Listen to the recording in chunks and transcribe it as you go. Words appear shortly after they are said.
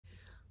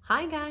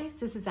Hi guys,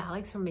 this is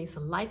Alex from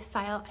Mason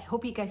Lifestyle. I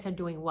hope you guys are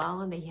doing well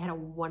and that you had a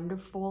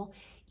wonderful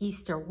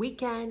Easter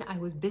weekend. I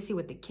was busy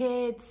with the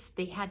kids.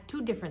 They had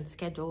two different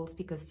schedules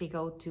because they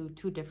go to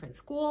two different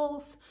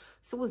schools.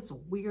 So it was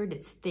the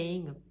weirdest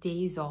thing of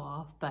days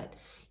off, but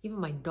even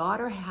my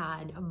daughter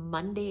had a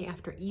Monday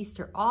after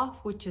Easter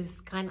off, which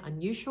is kind of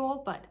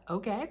unusual, but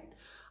okay.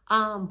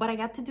 But I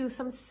got to do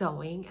some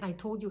sewing, and I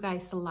told you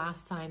guys the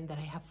last time that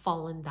I have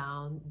fallen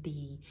down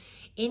the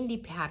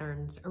indie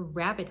patterns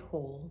rabbit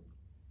hole.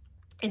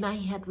 And I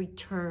had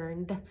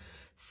returned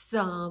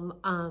some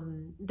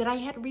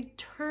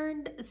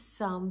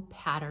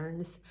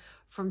patterns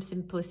from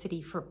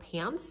Simplicity for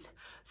Pants.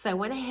 So I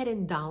went ahead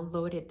and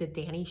downloaded the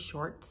Dani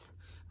shorts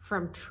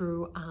from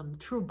True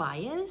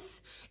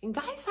Bias. And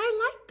guys,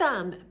 I like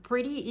them.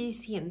 Pretty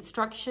easy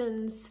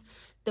instructions.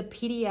 The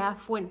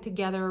PDF went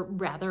together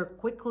rather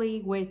quickly,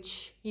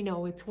 which, you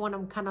know, it's one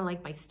of kind of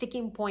like my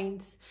sticking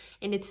points,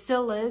 and it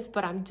still is,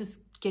 but I'm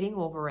just getting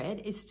over it.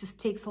 It just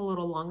takes a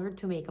little longer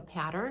to make a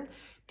pattern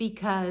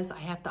because I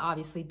have to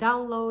obviously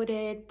download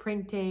it,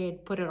 print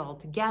it, put it all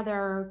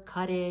together,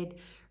 cut it,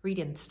 read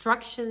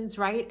instructions,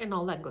 right? And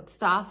all that good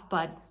stuff.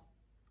 But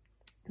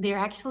they're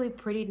actually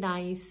pretty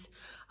nice,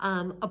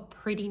 a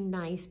pretty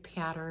nice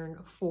pattern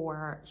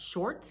for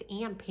shorts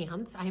and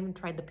pants. I haven't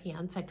tried the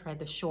pants, I tried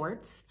the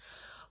shorts.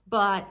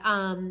 But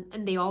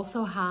and they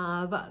also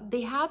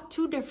have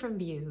two different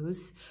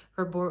views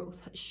for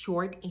both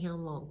short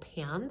and long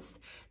pants.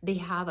 They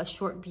have a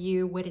short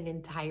view with an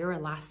entire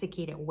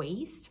elasticated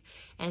waist,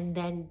 and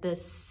then the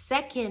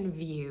second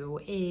view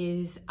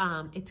is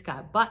it's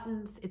got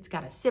buttons, it's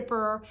got a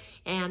zipper,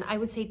 and I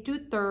would say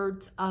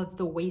 2/3 of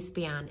the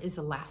waistband is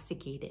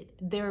elasticated.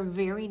 They're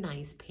very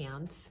nice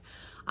pants.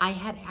 I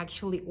had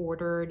actually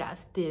ordered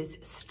this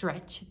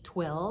stretch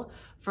twill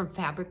from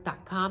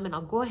fabric.com, and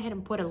I'll go ahead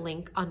and put a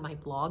link on my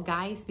blog,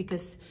 guys,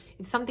 because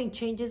if something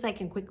changes, I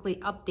can quickly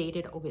update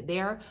it over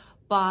there.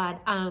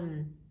 But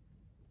I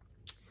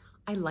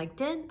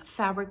liked it.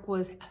 Fabric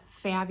was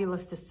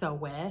fabulous to sew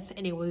with,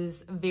 and it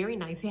was very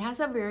nice. It has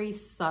a very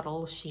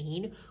subtle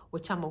sheen,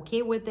 which I'm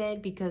okay with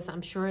it because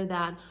I'm sure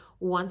that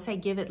once I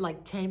give it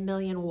like 10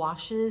 million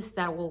washes,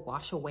 that will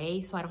wash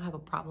away, so I don't have a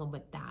problem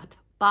with that.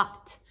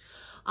 But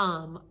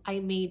I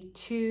made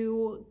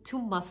two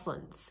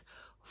muslins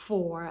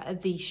for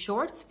the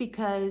shorts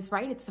because,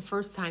 right, it's the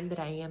first time that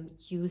I am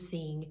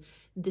using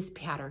this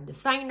pattern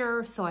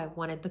designer, so I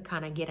wanted to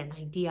kind of get an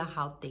idea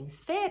how things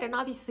fit. And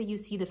obviously you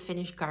see the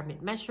finished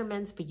garment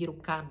measurements, but you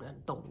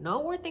don't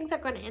know where things are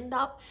going to end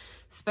up,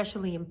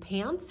 especially in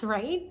pants,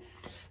 right?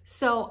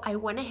 So I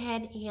went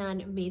ahead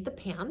and made the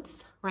pants,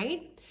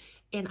 right?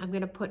 And I'm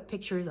going to put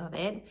pictures of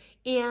it,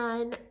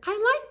 and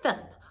I like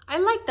them.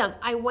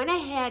 I went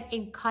ahead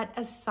and cut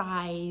a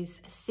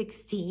size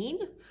 16.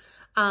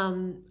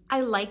 I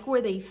like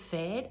where they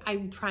fit.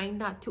 I'm trying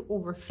not to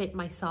overfit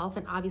myself,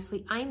 and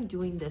obviously I'm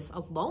doing this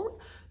alone,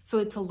 so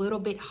it's a little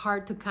bit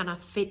hard to kind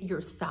of fit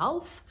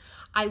yourself.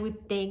 I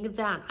would think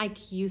that I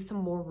could use some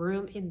more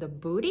room in the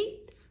booty.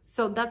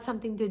 So that's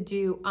something to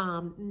do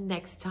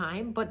next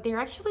time, but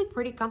they're actually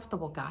pretty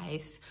comfortable,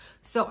 guys.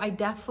 So I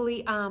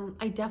definitely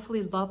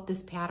love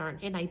this pattern,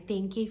 and I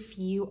think if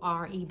you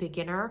are a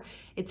beginner,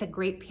 it's a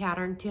great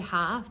pattern to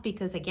have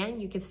because,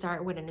 again, you can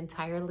start with an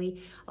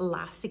entirely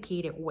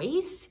elasticated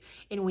waist,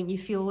 and when you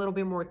feel a little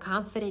bit more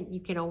confident, you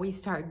can always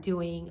start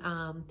doing,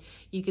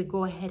 you could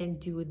go ahead and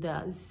do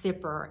the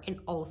zipper and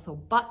also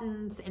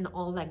buttons and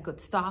all that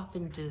good stuff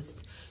and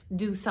just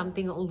do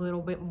something a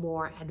little bit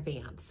more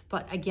advanced.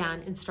 But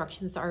again,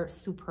 instructions are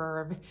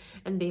superb,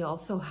 and they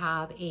also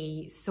have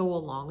a sew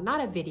along, not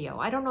a video.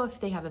 I don't know if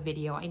they have a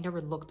video. I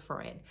never looked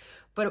for it.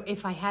 But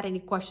if I had any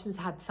questions,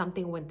 had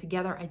something went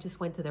together, I just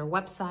went to their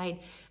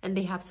website, and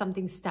they have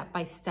something step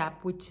by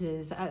step, which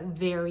is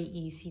very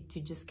easy to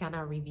just kind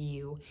of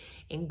review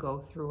and go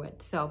through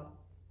it. So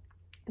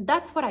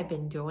that's what I've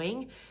been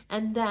doing.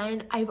 And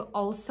then I've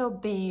also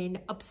been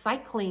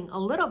upcycling a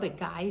little bit,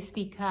 guys,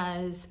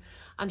 because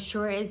I'm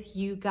sure as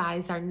you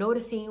guys are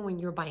noticing when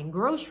you're buying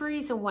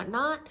groceries and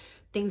whatnot,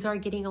 things are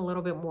getting a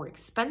little bit more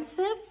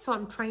expensive. So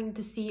I'm trying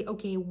to see,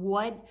 okay,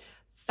 what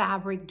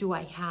fabric do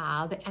I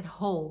have at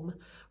home,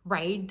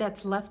 right?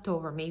 That's left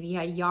over, maybe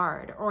a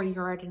yard or a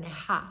yard and a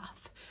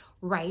half,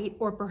 right?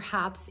 Or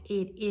perhaps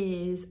it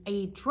is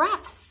a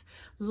dress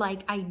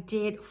like I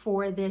did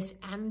for this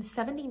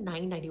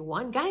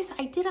M7991. Guys,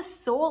 I did a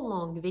sew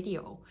along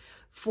video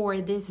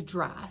for this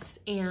dress,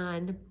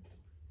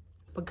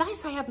 but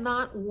guys, I have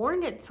not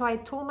worn it. So I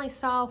told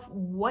myself,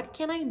 what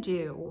can I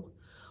do?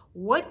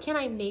 What can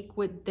I make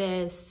with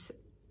this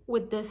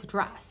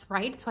dress,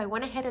 right? So I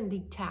went ahead and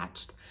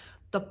detached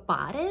the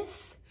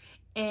bodice,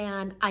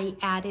 and I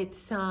added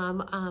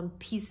some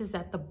pieces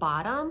at the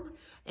bottom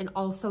and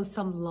also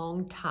some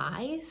long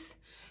ties,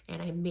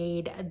 and I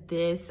made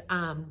this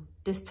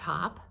this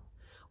top,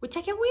 which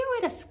I can wear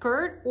with a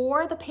skirt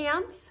or the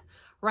pants,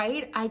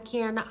 right? I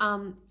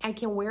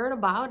can wear it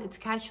about. It's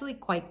actually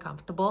quite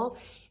comfortable.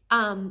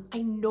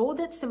 I know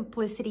that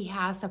Simplicity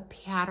has a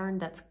pattern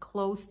that's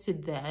close to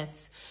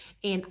this,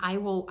 and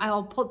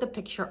I'll put the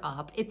picture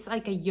up. It's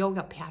like a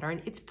yoga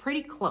pattern. It's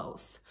pretty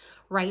close,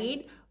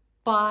 right?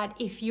 But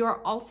if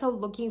you're also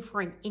looking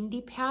for an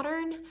indie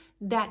pattern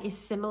that is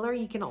similar,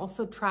 you can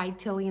also try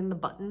Tilly and the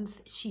Buttons.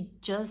 She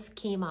just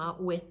came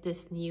out with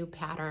this new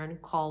pattern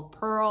called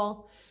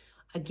Pearl.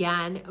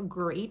 Again, a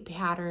great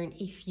pattern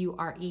if you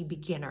are a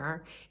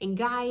beginner. And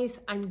guys,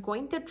 I'm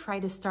going to try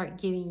to start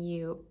giving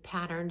you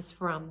patterns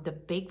from the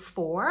big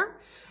four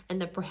and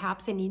then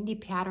perhaps an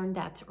indie pattern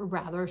that's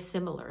rather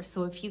similar.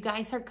 So if you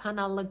guys are kind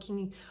of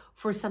looking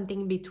for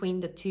something between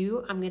the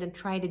two, I'm going to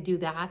try to do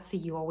that so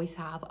you always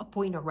have a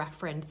point of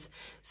reference,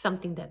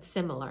 something that's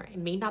similar. It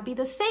may not be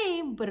the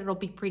same, but it'll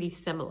be pretty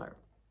similar.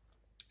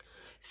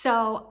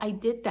 So I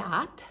did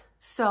that.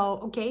 So,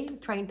 okay, I'm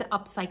trying to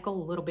upcycle a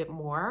little bit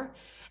more.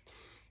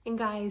 And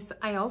guys,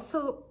 I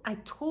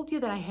told you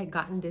that I had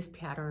gotten this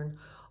pattern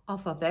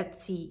off of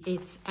Etsy.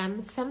 It's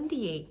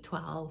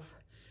M7812.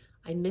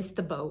 I missed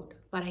the boat,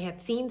 but I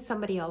had seen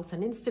somebody else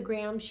on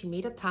Instagram. She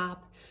made a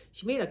top.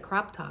 She made a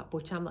crop top,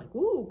 which I'm like,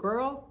 ooh,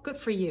 girl, good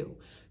for you.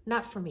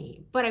 Not for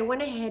me. But I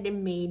went ahead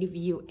and made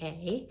view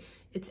A.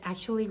 It's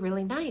actually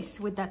really nice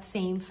with that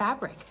same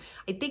fabric.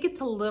 I think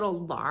it's a little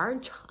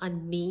large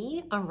on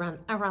me around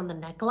the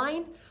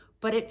neckline,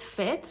 but it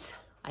fits.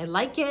 I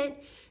like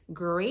it.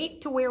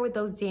 Great to wear with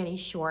those Dani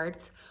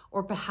shorts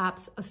or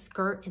perhaps a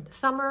skirt in the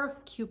summer,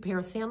 cute pair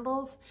of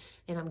sandals,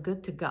 and I'm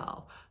good to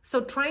go.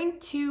 So trying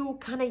to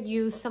kind of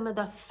use some of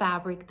the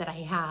fabric that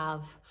I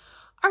have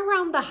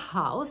around the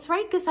house,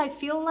 right? Because I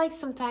feel like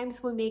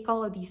sometimes we make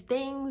all of these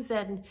things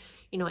and,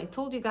 you know, I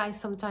told you guys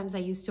sometimes I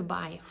used to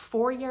buy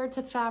 4 yards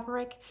of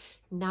fabric.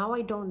 Now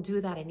I don't do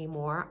that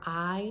anymore.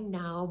 I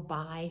now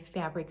buy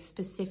fabric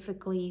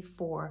specifically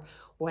for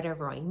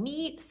whatever I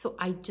need. So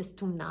I just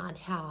do not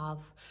have,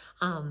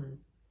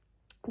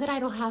 that I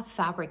don't have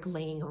fabric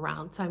laying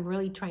around. So I'm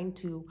really trying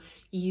to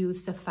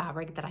use the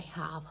fabric that I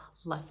have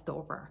left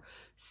over.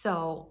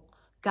 So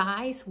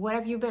guys, what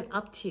have you been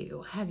up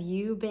to? Have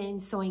you been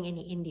sewing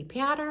any indie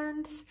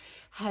patterns?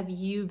 Have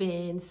you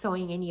been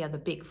sewing any of the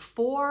big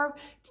four?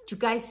 Did you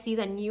guys see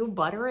the new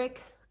Butterick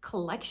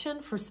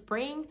collection for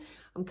spring?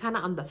 I'm kind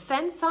of on the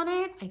fence on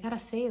it. I gotta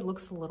say it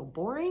looks a little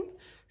boring.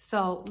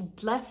 So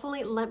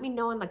definitely let me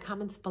know in the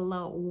comments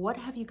below, what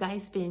have you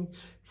guys been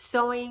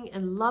sewing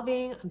and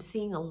loving? I'm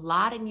seeing a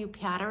lot of new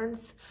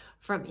patterns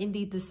from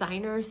indie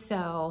designers.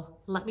 So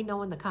let me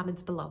know in the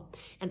comments below.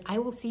 And I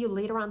will see you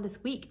later on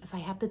this week as I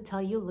have to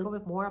tell you a little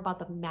bit more about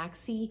the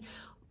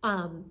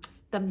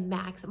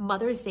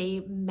Mother's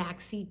Day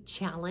Maxi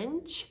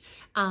Challenge.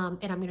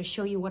 And I'm gonna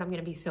show you what I'm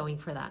gonna be sewing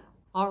for that.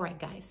 All right,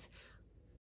 guys.